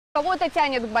Кого-то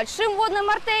тянет к большим водным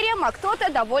артериям, а кто-то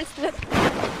довольствует.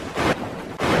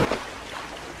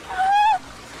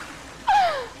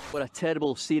 What a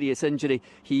terrible, serious injury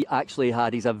he actually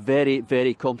had. He's a very,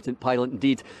 very competent pilot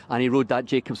indeed, and he rode that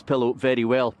Jacob's Pillow very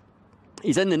well.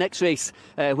 He's in the next race,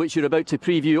 which you're about to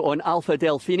preview on Alpha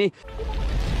Delphini.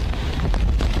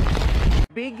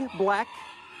 Big black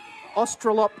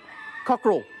Australop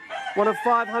cockerel, one of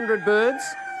 500 birds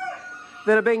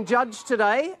that are being judged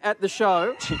today at the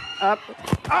show. I'll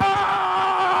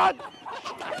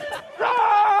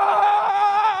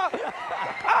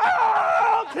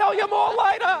tell you more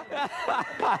later.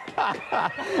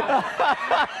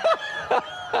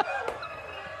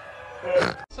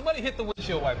 Somebody hit the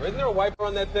windshield wiper. Isn't there a wiper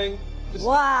on that thing?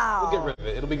 Wow. We'll get rid of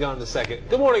it. It'll be gone in a second.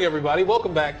 Good morning, everybody.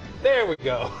 Welcome back. There we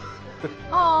go.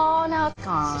 Oh, now it's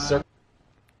gone.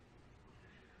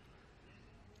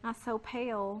 I'm so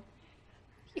pale.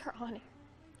 You're on it.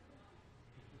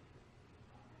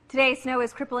 Today, snow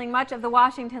is crippling much of the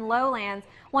Washington lowlands.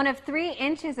 1 of 3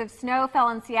 inches of snow fell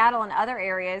in Seattle and other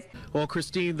areas. Well,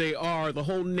 Christine, they are. The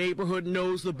whole neighborhood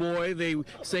knows the boy. They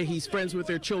say he's friends with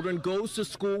their children, goes to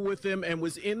school with them, and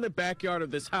was in the backyard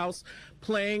of this house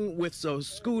playing with a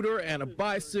scooter and a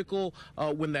bicycle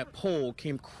when that pole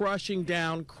came crashing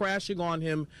on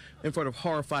him in front of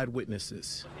horrified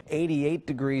witnesses. 88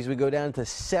 degrees. We go down to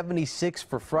 76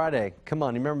 for Friday. Come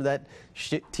on, you remember that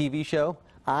TV show?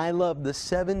 I love the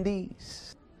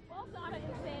 70s. Well done,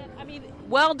 I mean,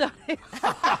 well done.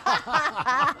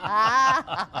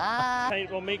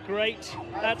 Paint will meet great.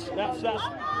 That's. Oh no.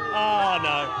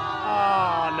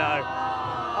 Oh no.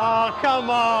 Oh,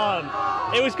 come on.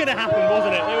 It was going to happen,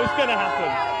 wasn't it? It was going to happen.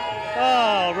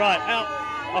 Oh, right.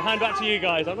 I'll hand back to you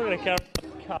guys. I'm not going to carry.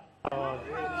 Come on.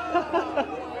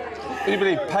 Do you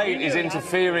believe paint is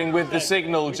interfering with the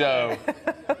signal, Joe?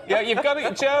 Yeah, you've got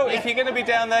to, Joe, if you're going to be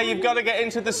down there, you've got to get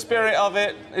into the spirit of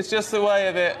it. It's just the way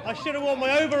of it. I should have worn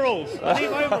my overalls. I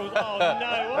need my overalls. Oh,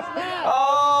 no. What's that?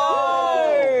 Oh.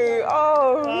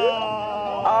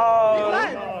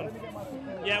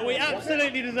 Yeah, we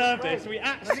absolutely deserve this. We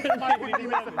absolutely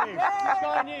deserve this.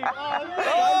 Try you.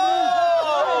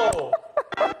 Oh.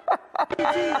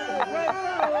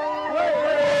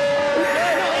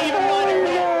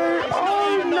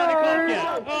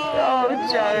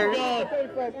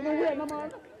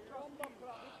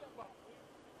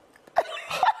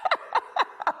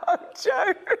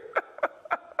 Joe.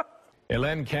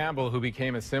 Elaine Campbell, who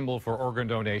became a symbol for organ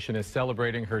donation, is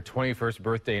celebrating her 21st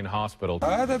birthday in hospital.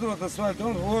 Now,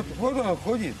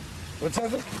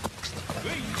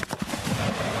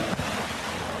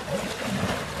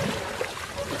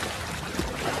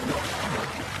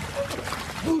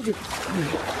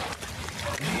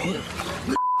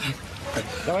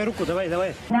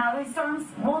 these storms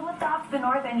will lift off to the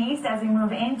north and east as we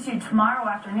move into tomorrow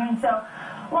afternoon. So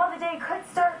while the day could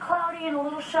start cloudy and a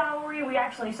little showery, we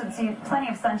actually should see plenty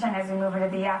of sunshine as we move into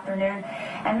the afternoon.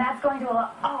 And that's going to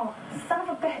allow... Oh, son of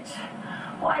a bitch.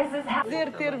 Why is this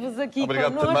happening?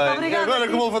 Obrigado também. Agora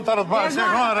que vou levantar o debaixo,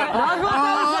 agora.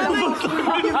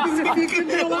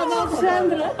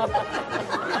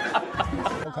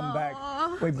 Welcome back.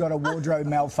 We've got a wardrobe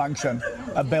malfunction,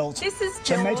 a belt. This is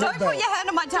George. Don't put your hand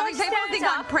on my tummy. People think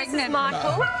I'm pregnant.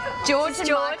 Michael. George and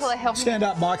Michael are helping. Stand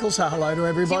up, Michael. Say hello to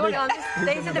everybody.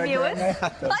 These are the viewers.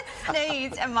 I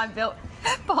sneezed and my belt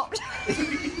popped.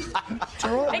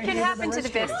 It can happen to the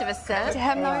best of us, sir. To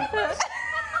have no...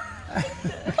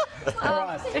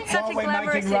 It's such a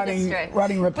glamorous industry.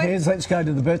 Running repairs, let's go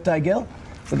to the birthday girl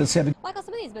for the 7. Michael,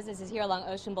 some of these businesses here along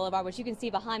Ocean Boulevard, which you can see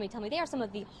behind me, tell me they are some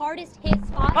of the hardest hit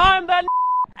spots. I'm the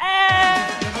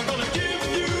Never gonna give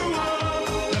you up,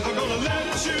 never gonna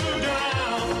let you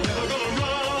down, never gonna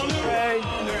run away.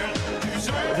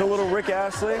 There's a little Rick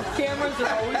Astley. Cameras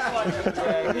are always like Why did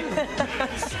I do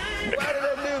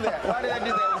that? Why did I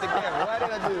do that with the camera? Why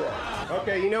did I do that?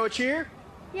 Okay, you know a cheer?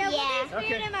 Yeah.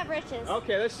 Spirit in my britches.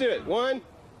 Okay, let's do it. 1,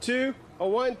 2,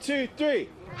 1, 2, 3.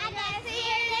 I got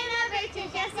spirit in my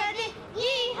britches, yes I did.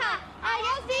 Yeehaw! I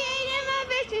got spirit in my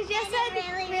britches, yes I did.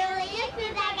 Really, yes, I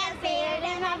got spirit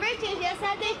in my britches, yes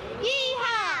I did.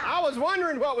 Yeehaw! I was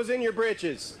wondering what was in your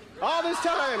britches. All this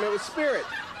time, it was spirit.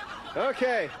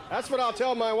 Okay, that's what I'll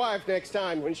tell my wife next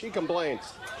time when she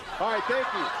complains. All right, thank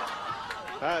you.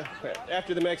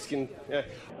 After the Mexican...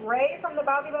 Ray from the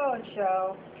Bobby Bowen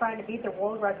Show trying to beat the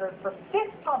world record for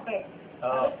fist pumping.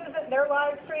 This isn't their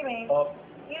live streaming.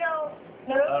 You know,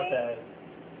 Okay.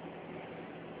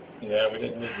 Yeah, we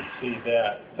didn't need to see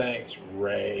that. Thanks,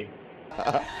 Ray.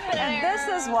 And this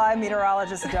is why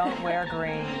meteorologists don't wear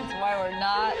green. It's why we're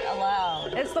not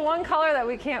allowed. It's the one color that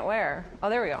we can't wear. Oh,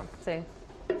 there we go. See?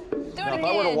 Now, if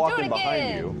I were to walk in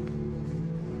behind you,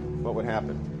 what would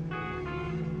happen?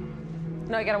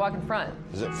 No, you gotta walk in front.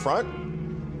 Is it front?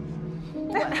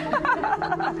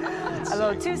 A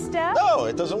little two-step? No,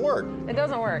 it doesn't work. It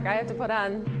doesn't work. I have to put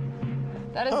on...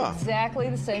 That is exactly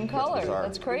the same color. bizarre.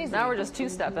 That's crazy. Now we're just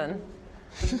two-stepping.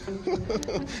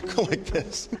 Go like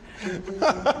this.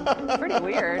 Pretty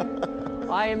weird.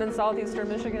 I am in southeastern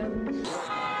Michigan.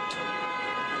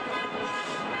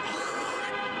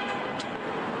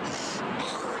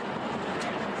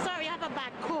 Sorry, I have a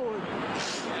bad cold.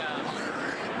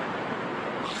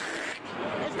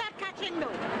 It's not catching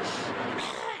though.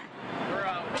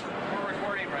 We're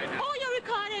recording right now. Oh, you're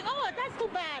recording? Oh, that's too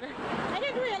bad. I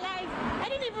didn't realize. I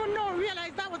didn't even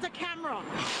realize that was a camera.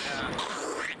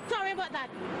 Sorry about that.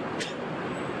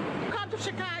 Come to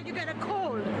Chicago, you get a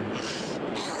cold.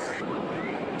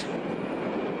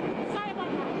 Sorry about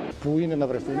that. Powinny na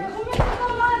wrestling.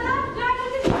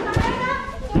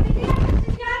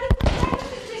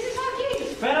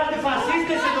 Espérate,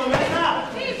 fascista, se comienza.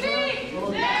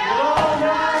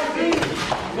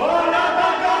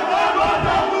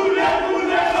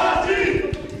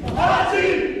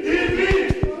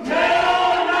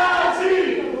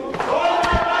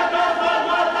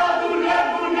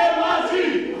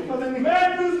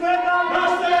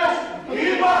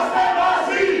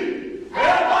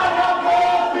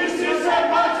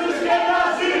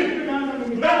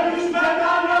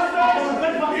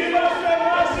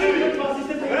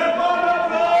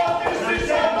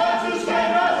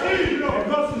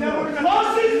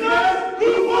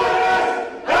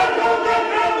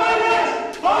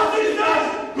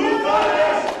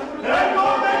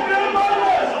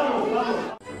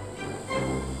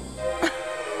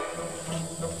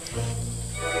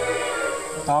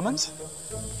 Almonds?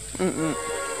 Mm-mm.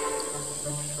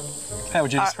 How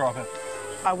would you describe it?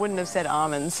 I wouldn't have said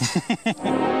almonds.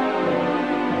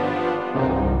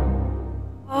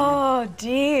 Oh,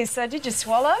 dear. So did you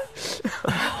swallow?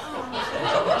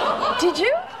 Did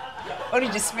you? Or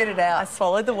did you spit it out? I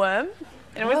swallowed the worm.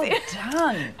 And it was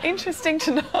done. Interesting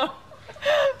to know.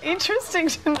 Interesting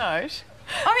to note.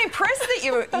 I'm impressed that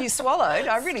you swallowed.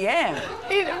 I really am.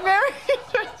 Very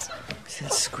interesting.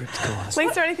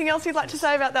 Lisa, anything else you'd like to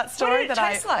say about that story that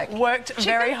I worked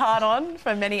very hard on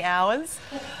for many hours?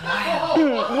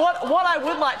 What I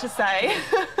would like to say.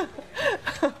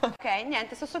 Ok,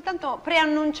 niente, sto soltanto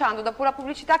preannunciando dopo la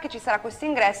pubblicità che ci sarà questo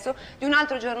ingresso di un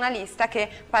altro giornalista che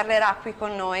parlerà qui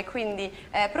con noi, quindi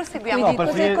proseguiamo.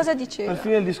 No, cosa diceva? Per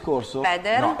finire il discorso.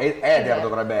 Eder? No, Eder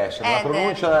dovrebbe essere, la Eder.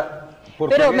 pronuncia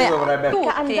portoghese dovrebbe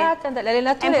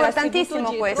essere. È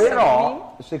importantissimo questo.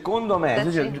 Però, secondo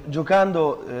me,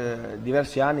 giocando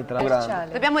diversi anni tra...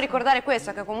 Dobbiamo ricordare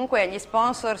questo, che comunque gli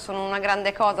sponsor sono una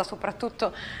grande cosa,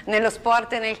 soprattutto nello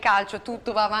sport e nel calcio,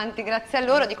 tutto va avanti grazie a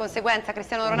loro, di conseguenza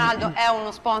Cristiano Ronaldo è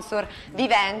uno sponsor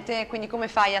vivente, quindi come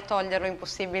fai a toglierlo?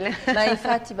 Impossibile. Ma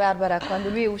infatti, Barbara, quando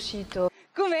lui è uscito...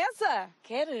 Começa?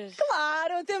 Queres?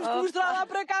 Claro, temos que mostrar lá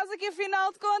para casa que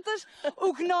afinal de contas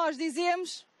o que nós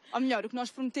dizemos, ou melhor, o que nós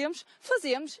prometemos,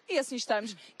 fazemos e assim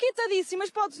estamos. Quitadíssimas,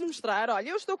 podes mostrar.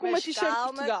 Olha, eu estou com uma t-shirt de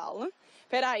Portugal.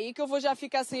 Espera aí, que eu vou já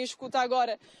ficar sem a escuta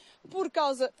agora por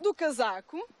causa do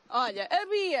casaco. Olha, a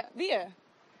Bia. Bia,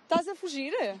 estás a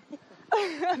fugir?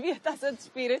 A Bia está-se a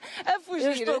despir, a fugir.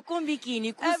 Eu estou com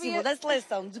biquíni, com o símbolo da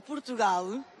seleção de Portugal.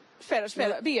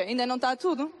 Espera, Bia, ainda não está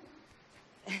tudo.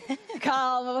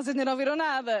 Calma, vocês ainda não viram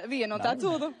nada. Bia, não está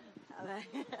tudo.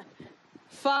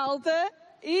 Falta...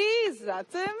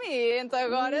 Exatamente,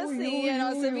 agora sim, a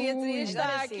nossa Beatriz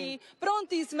está aqui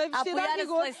prontíssima, vestida a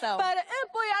rigor para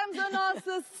apoiarmos a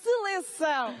nossa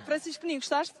seleção. Francisco Ninho,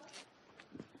 gostaste?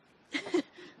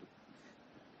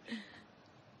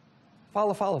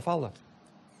 Fala.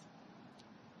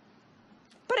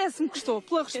 Parece-me que estou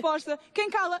pela resposta.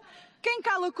 Quem cala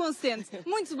consente.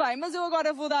 Muito bem, mas eu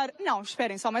agora vou dar... Não,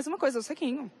 esperem, só mais uma coisa, o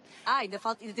saquinho. Ainda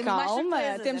temos mais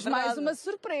surpresas. Temos mais uma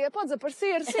surpresa. Podes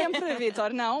aparecer sempre,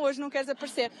 Vítor. Não, hoje não queres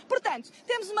aparecer. Portanto,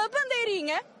 temos uma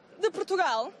bandeirinha de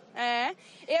Portugal.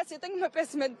 Essa, eu tenho uma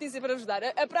péssima notícia para vos dar.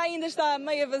 A praia ainda está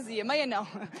meia vazia. Meia não.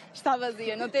 Está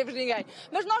vazia, não temos ninguém.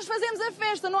 Mas nós fazemos a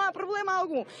festa, não há problema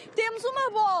algum. Temos uma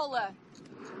bola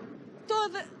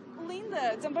toda...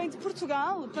 linda, também de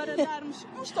Portugal, para darmos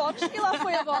uns toques, e lá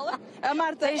foi a bola. A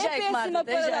Marta é péssima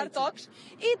para dar toques.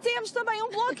 E temos também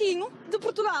um bloquinho de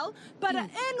Portugal para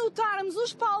anotarmos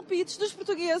os palpites dos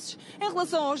portugueses em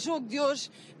relação ao jogo de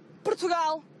hoje.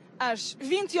 Portugal, às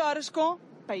 20 horas com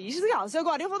País de Gales.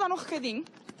 Agora eu vou dar um recadinho,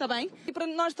 está bem? E para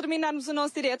nós terminarmos o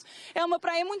nosso direto, é uma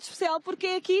praia muito especial porque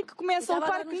é aqui que começa o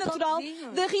Parque Natural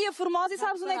da Ria Formosa. E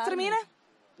sabes onde é que termina?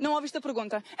 Não ouviste a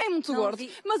pergunta? É muito gordo.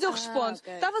 Mas eu respondo.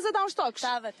 Estavas a dar uns toques?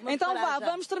 Estava. Então vá,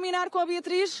 vamos terminar com a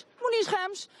Beatriz Muniz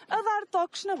Ramos a dar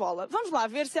toques na bola. Vamos lá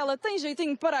ver se ela tem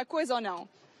jeitinho para a coisa ou não.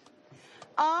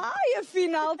 Ai,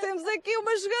 afinal temos aqui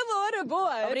uma jogadora.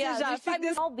 Boa. Obrigada.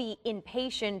 I'll be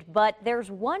impatient, but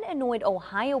there's one annoyed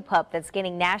Ohio pup that's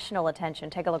getting national attention.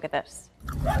 Take a look at this.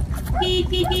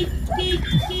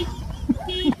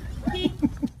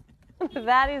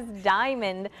 That is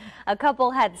Diamond. A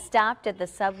couple had stopped at the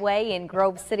Subway in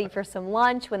Grove City for some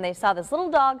lunch when they saw this little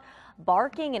dog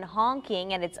barking and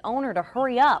honking at its owner to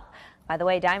hurry up. By the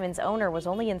way, Diamond's owner was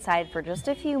only inside for just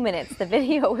a few minutes. The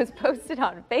video was posted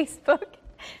on Facebook.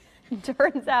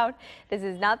 Turns out this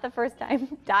is not the first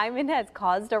time Diamond has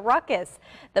caused a ruckus.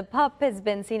 The pup has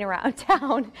been seen around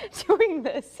town doing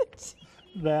this.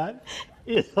 That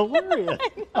is hilarious.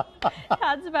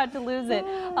 Todd's about to lose it.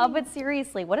 But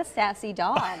seriously, what a sassy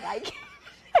dog.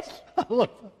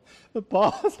 Look, the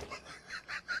boss.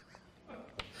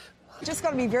 Just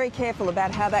got to be very careful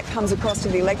about how that comes across to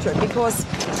the electorate, because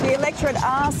the electorate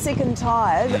are sick and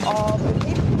tired of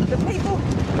the people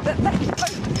that they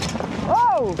don't.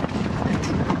 Oh!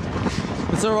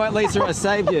 It's all right, Lisa, I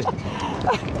saved you.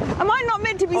 Am I not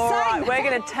meant to be saying right, that? we're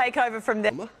going to take over from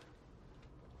there.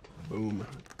 Boom.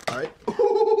 All right.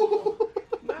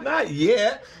 Not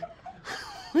yet.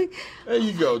 There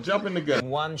you go. Jump in the gun.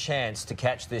 One chance to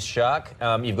catch this shark.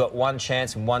 You've got one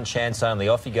chance and one chance only.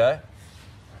 Off you go.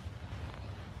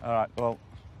 All right. Well,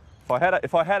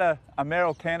 if I had a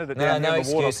mayoral candidate down here in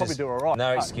the water, I'd probably do all right.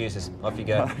 No excuses. Off you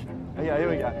go. Yeah, here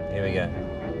we go. Here we go.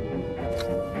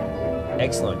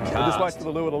 Excellent cast. We'll just wait for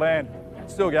the lure to land.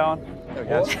 Still going. There we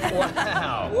go.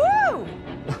 Wow. Woo!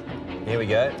 Here we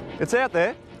go. It's out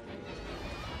there.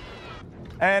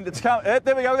 And it's coming.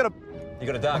 There we go. You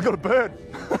got a duck. I got a bird.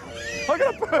 I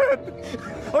got a bird.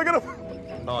 I got a.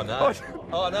 Oh no.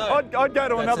 Oh no. I'd go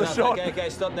to another enough. shot. Okay,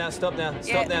 stop now, stop now.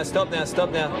 Stop now, stop now, stop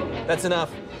now. That's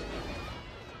enough.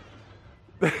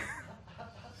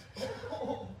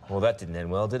 Well, that didn't end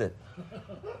well, did it?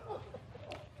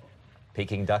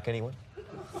 Peking duck, anyone?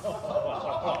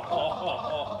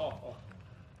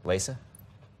 Lisa?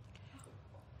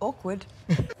 Awkward.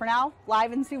 For now,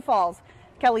 live in Sioux Falls,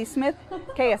 Kelly Smith,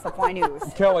 KSFY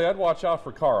News. Kelly, I'd watch out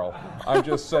for Carl. I'm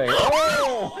just saying. Oh!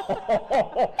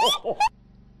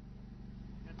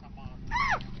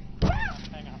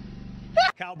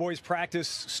 Cowboys practice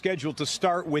scheduled to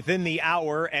start within the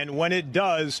hour, and when it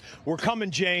does, we're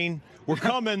coming, Jane. We're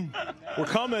coming. We're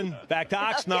coming back to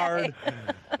Oxnard. Okay.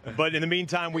 But in the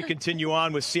meantime, we continue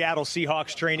on with Seattle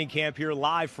Seahawks training camp here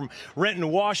live from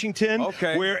Renton, Washington,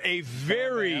 where a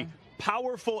very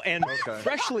powerful and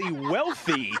freshly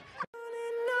wealthy